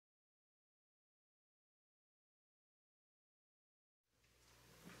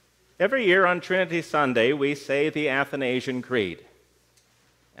Every year on Trinity Sunday, we say the Athanasian Creed.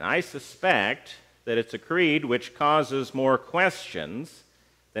 And I suspect that it's a creed which causes more questions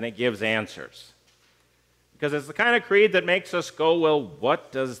than it gives answers. Because it's the kind of creed that makes us go, well,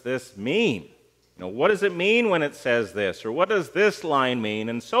 what does this mean? What does it mean when it says this? Or what does this line mean?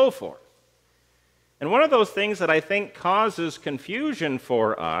 And so forth. And one of those things that I think causes confusion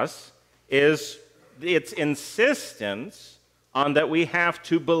for us is its insistence on that we have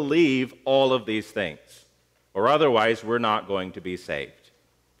to believe all of these things, or otherwise we're not going to be saved.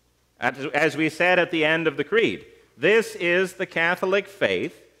 As we said at the end of the creed, this is the Catholic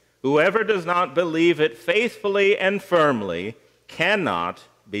faith. Whoever does not believe it faithfully and firmly cannot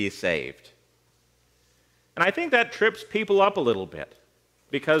be saved. And I think that trips people up a little bit,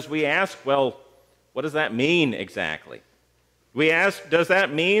 because we ask, well, what does that mean exactly? We ask, does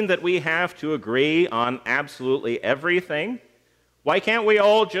that mean that we have to agree on absolutely everything? Why can't we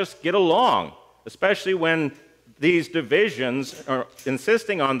all just get along, especially when these divisions or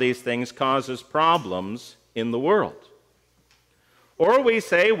insisting on these things causes problems in the world? Or we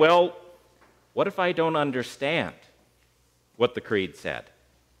say, well, what if I don't understand what the creed said?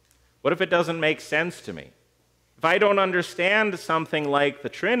 What if it doesn't make sense to me? If I don't understand something like the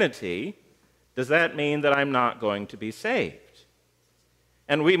Trinity, does that mean that I'm not going to be saved?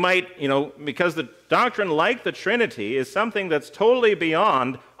 And we might, because the doctrine like the Trinity is something that's totally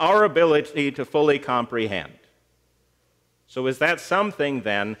beyond our ability to fully comprehend. So is that something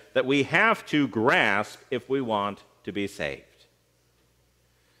then that we have to grasp if we want to be saved?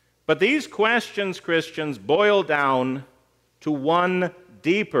 But these questions, Christians, boil down to one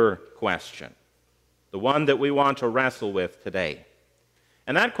deeper question, the one that we want to wrestle with today.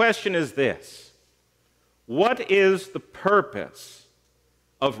 And that question is this: what is the purpose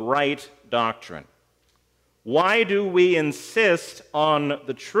of right doctrine? Why do we insist on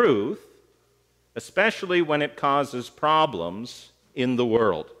the truth, especially when it causes problems in the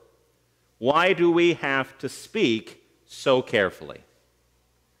world? Why do we have to speak so carefully?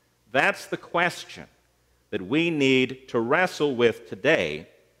 That's the question that we need to wrestle with today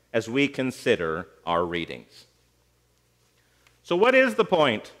as we consider our readings. So what is the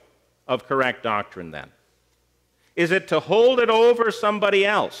point of correct doctrine then? Is it to hold it over somebody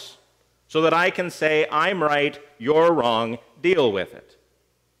else so that I can say, I'm right, you're wrong, deal with it?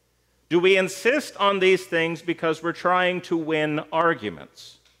 Do we insist on these things because we're trying to win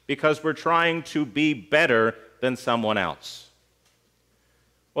arguments, because we're trying to be better than someone else?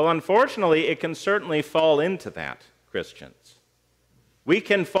 Well, unfortunately, it can certainly fall into that, Christians. We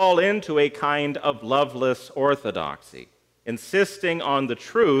can fall into a kind of loveless orthodoxy, insisting on the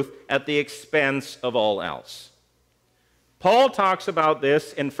truth at the expense of all else. Paul talks about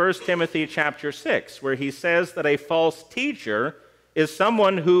this in 1 Timothy chapter 6, where he says that a false teacher is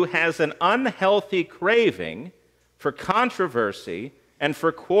someone who has an unhealthy craving for controversy and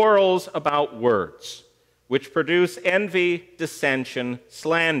for quarrels about words, which produce envy, dissension,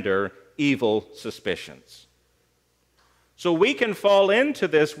 slander, evil suspicions. So we can fall into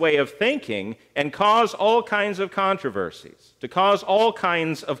this way of thinking and cause all kinds of controversies, to cause all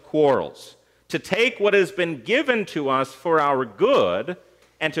kinds of quarrels, to take what has been given to us for our good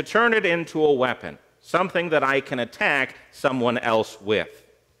and to turn it into a weapon, something that I can attack someone else with.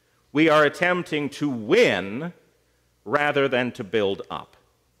 We are attempting to win rather than to build up.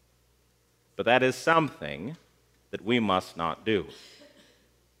 But that is something that we must not do.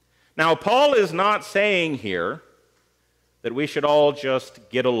 Now, Paul is not saying here that we should all just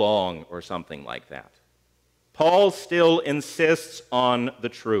get along or something like that. Paul still insists on the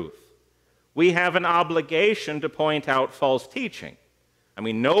truth. We have an obligation to point out false teaching. I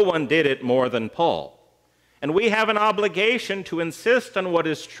mean, no one did it more than Paul. And we have an obligation to insist on what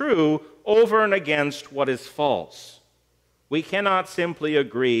is true over and against what is false. We cannot simply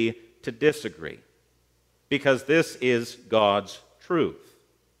agree to disagree, because this is God's truth.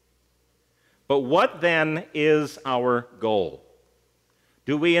 But what then is our goal?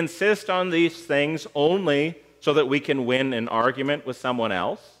 Do we insist on these things only so that we can win an argument with someone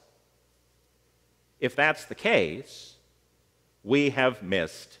else? If that's the case, we have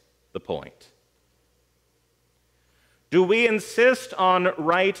missed the point. Do we insist on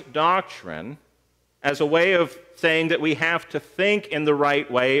right doctrine as a way of saying that we have to think in the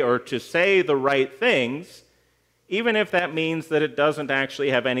right way or to say the right things, even if that means that it doesn't actually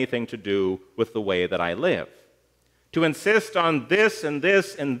have anything to do with the way that I live? To insist on this and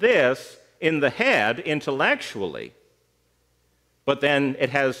this and this in the head intellectually, but then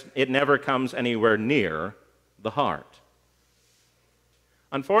it never comes anywhere near the heart.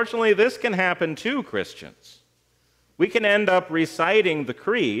 Unfortunately, this can happen too, Christians. We can end up reciting the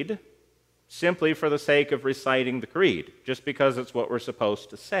creed simply for the sake of reciting the creed, just because it's what we're supposed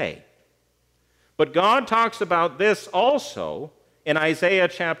to say. But God talks about this also in Isaiah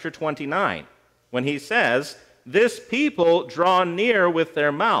chapter 29, when he says, "This people draw near with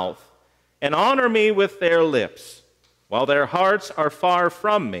their mouth and honor me with their lips, while their hearts are far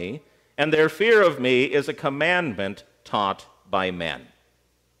from me, and their fear of me is a commandment taught by men."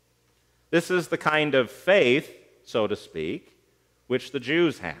 This is the kind of faith, so to speak, which the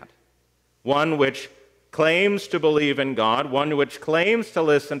Jews had. One which claims to believe in God, one which claims to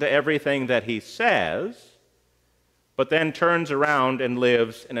listen to everything that he says, but then turns around and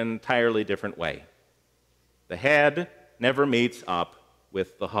lives in an entirely different way. The head never meets up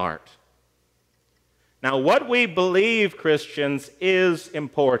with the heart. Now, what we believe, Christians, is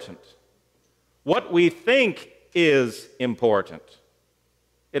important. What we think is important.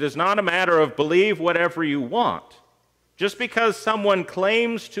 It is not a matter of believe whatever you want. Just because someone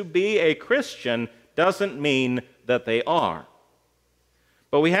claims to be a Christian doesn't mean that they are.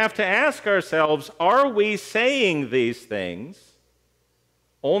 But we have to ask ourselves, are we saying these things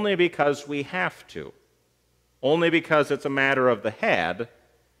only because we have to? Only because it's a matter of the head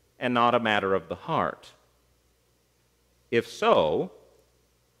and not a matter of the heart? If so,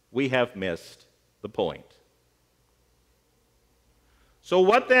 we have missed the point. So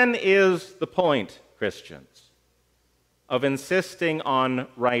what then is the point, Christians, of insisting on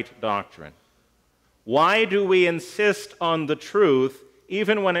right doctrine? Why do we insist on the truth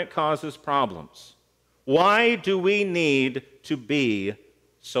even when it causes problems? Why do we need to be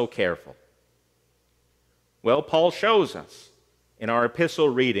so careful? Well, Paul shows us in our epistle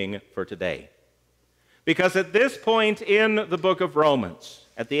reading for today. Because at this point in the book of Romans,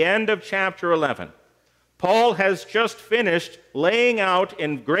 at the end of chapter 11, Paul has just finished laying out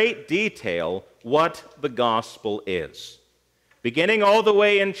in great detail what the gospel is. Beginning all the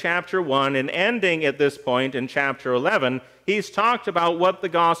way in chapter 1 and ending at this point in chapter 11, he's talked about what the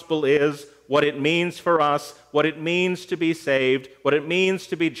gospel is, what it means for us, what it means to be saved, what it means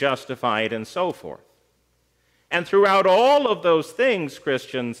to be justified, and so forth. And throughout all of those things,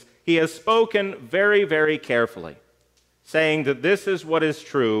 Christians, he has spoken very, very carefully, saying that this is what is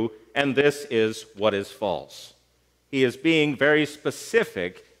true and this is what is false. He is being very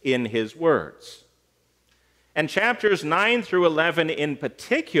specific in his words. And chapters 9 through 11 in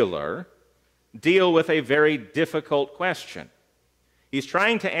particular deal with a very difficult question. He's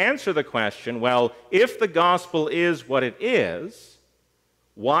trying to answer the question, well, if the gospel is what it is,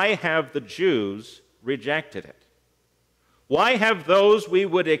 why have the Jews rejected it? Why have those we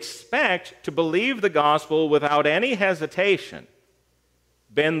would expect to believe the gospel without any hesitation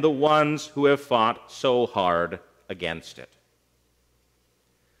been the ones who have fought so hard against it?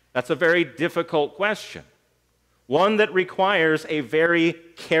 That's a very difficult question, one that requires a very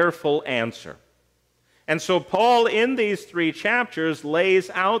careful answer. And so Paul, in these 3 chapters, lays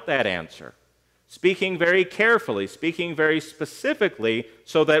out that answer, speaking very carefully, speaking very specifically,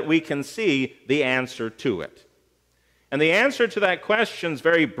 so that we can see the answer to it. And the answer to that question,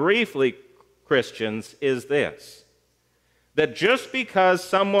 very briefly, Christians, is this: that just because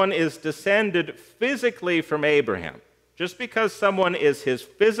someone is descended physically from Abraham, just because someone is his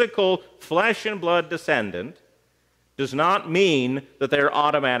physical flesh and blood descendant, does not mean that they're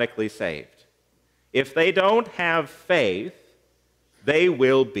automatically saved. If they don't have faith, they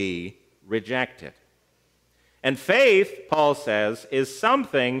will be rejected. And faith, Paul says, is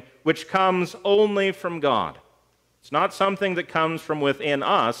something which comes only from God. It's not something that comes from within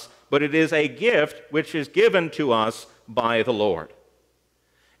us, but it is a gift which is given to us by the Lord.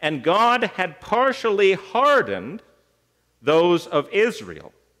 And God had partially hardened those of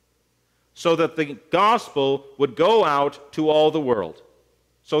Israel so that the gospel would go out to all the world,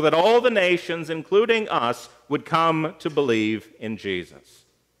 so that all the nations, including us, would come to believe in Jesus.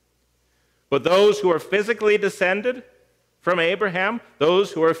 But those who are physically descended from Abraham,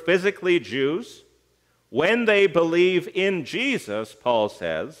 those who are physically Jews, when they believe in Jesus, Paul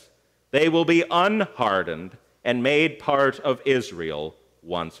says, they will be unhardened and made part of Israel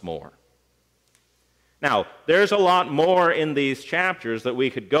once more. Now, there's a lot more in these chapters that we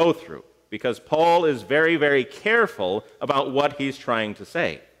could go through, because Paul is very, very careful about what he's trying to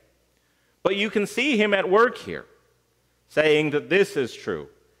say. But you can see him at work here, saying that this is true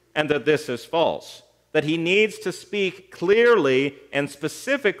and that this is false, that he needs to speak clearly and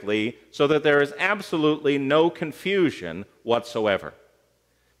specifically so that there is absolutely no confusion whatsoever.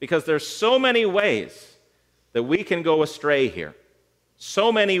 Because there's so many ways that we can go astray here,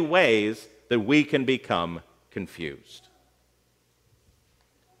 so many ways that we can become confused.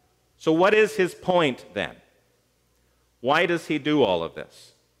 So what is his point then? Why does he do all of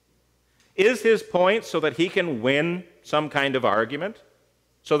this? Is his point so that he can win some kind of argument?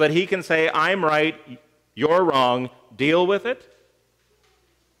 So that he can say, I'm right, you're wrong, deal with it?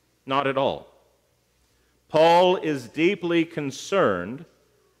 Not at all. Paul is deeply concerned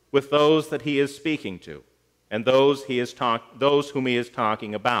with those that he is speaking to and those whom he is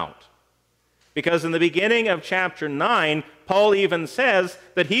talking about. Because in the beginning of chapter 9, Paul even says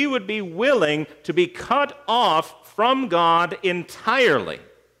that he would be willing to be cut off from God entirely,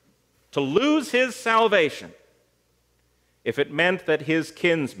 to lose his salvation, if it meant that his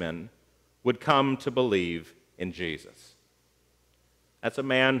kinsmen would come to believe in Jesus. That's a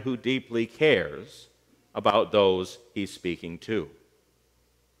man who deeply cares about those he's speaking to.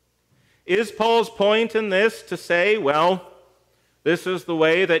 Is Paul's point in this to say, well, this is the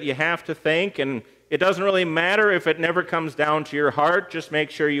way that you have to think, and it doesn't really matter if it never comes down to your heart, just make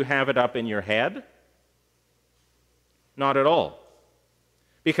sure you have it up in your head? Not at all.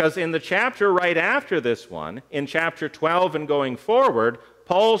 Because in the chapter right after this one, in chapter 12 and going forward,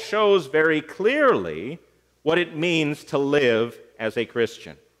 Paul shows very clearly what it means to live as a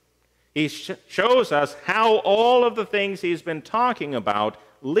Christian. He shows us how all of the things he's been talking about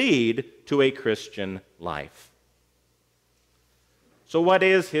lead to a Christian life. So what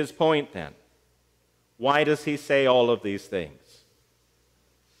is his point then? Why does he say all of these things?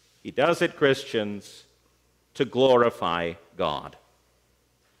 He does it, Christians, to glorify God.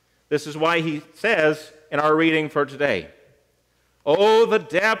 This is why he says in our reading for today, "Oh, the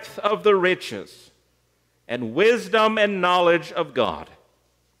depth of the riches and wisdom and knowledge of God!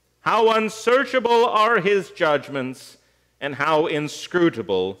 How unsearchable are his judgments and how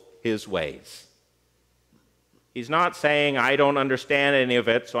inscrutable his ways." He's not saying, I don't understand any of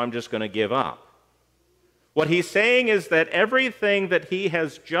it, so I'm just going to give up. What he's saying is that everything that he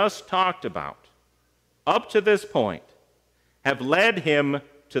has just talked about up to this point have led him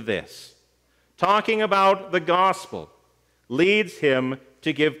to this. Talking about the gospel leads him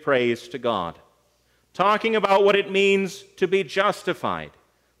to give praise to God. Talking about what it means to be justified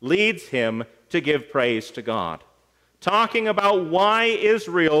leads him to give praise to God. Talking about why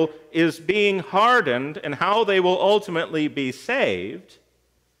Israel is being hardened and how they will ultimately be saved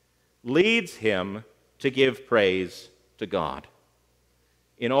leads him to give praise to God.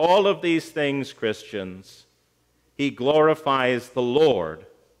 In all of these things, Christians, he glorifies the Lord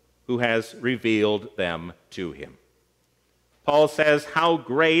who has revealed them to him. Paul says how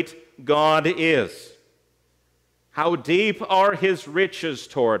great God is. How deep are his riches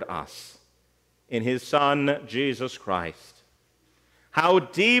toward us in his Son, Jesus Christ. How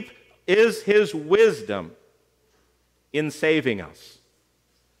deep is his wisdom in saving us.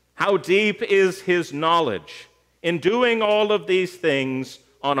 How deep is his knowledge in doing all of these things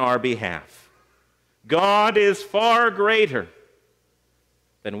on our behalf. God is far greater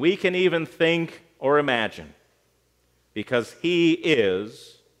than we can even think or imagine, because he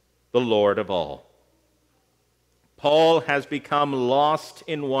is the Lord of all. Paul has become lost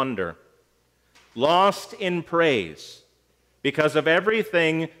in wonder, lost in praise, because of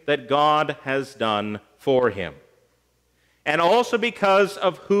everything that God has done for him, and also because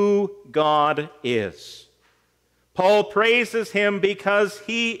of who God is. Paul praises him because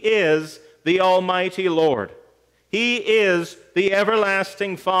he is the Almighty Lord. He is the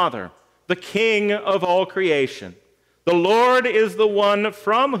everlasting Father, the King of all creation. The Lord is the one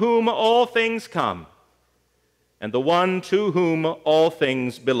from whom all things come, and the one to whom all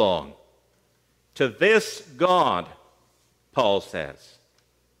things belong. To this God, Paul says,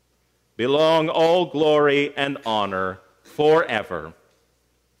 belong all glory and honor forever.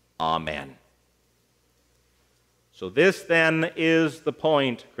 Amen. So this then is the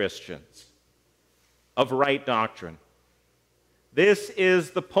point, Christians, of right doctrine. This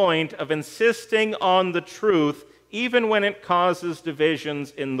is the point of insisting on the truth even when it causes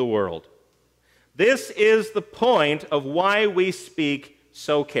divisions in the world. This is the point of why we speak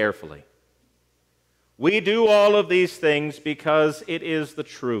so carefully. We do all of these things because it is the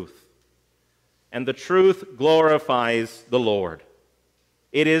truth, and the truth glorifies the Lord.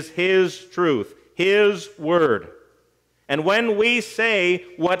 It is his truth, his word. And when we say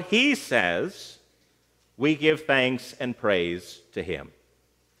what he says, we give thanks and praise to him.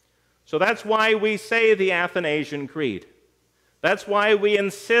 So that's why we say the Athanasian Creed. That's why we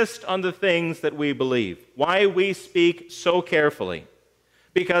insist on the things that we believe, why we speak so carefully.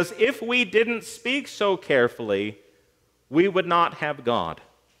 Because if we didn't speak so carefully, we would not have God.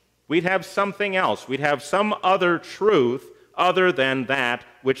 We'd have something else. We'd have some other truth other than that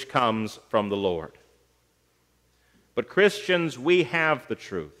which comes from the Lord. But Christians, we have the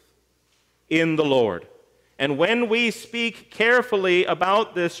truth in the Lord. And when we speak carefully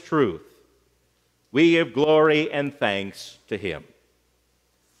about this truth, we give glory and thanks to him.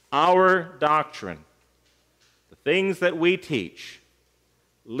 Our doctrine, the things that we teach,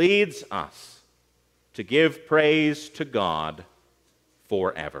 leads us to give praise to God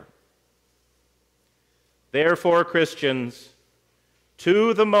forever. Therefore, Christians,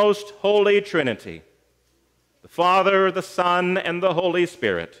 to the most holy Trinity, the Father, the Son, and the Holy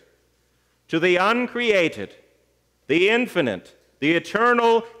Spirit, to the uncreated, the infinite, the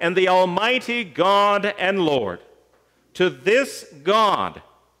eternal, and the almighty God and Lord, to this God,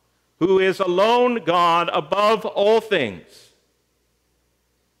 who is alone God above all things,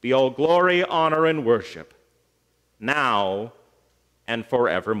 be all glory, honor, and worship, now and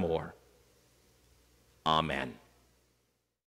forevermore. Amen.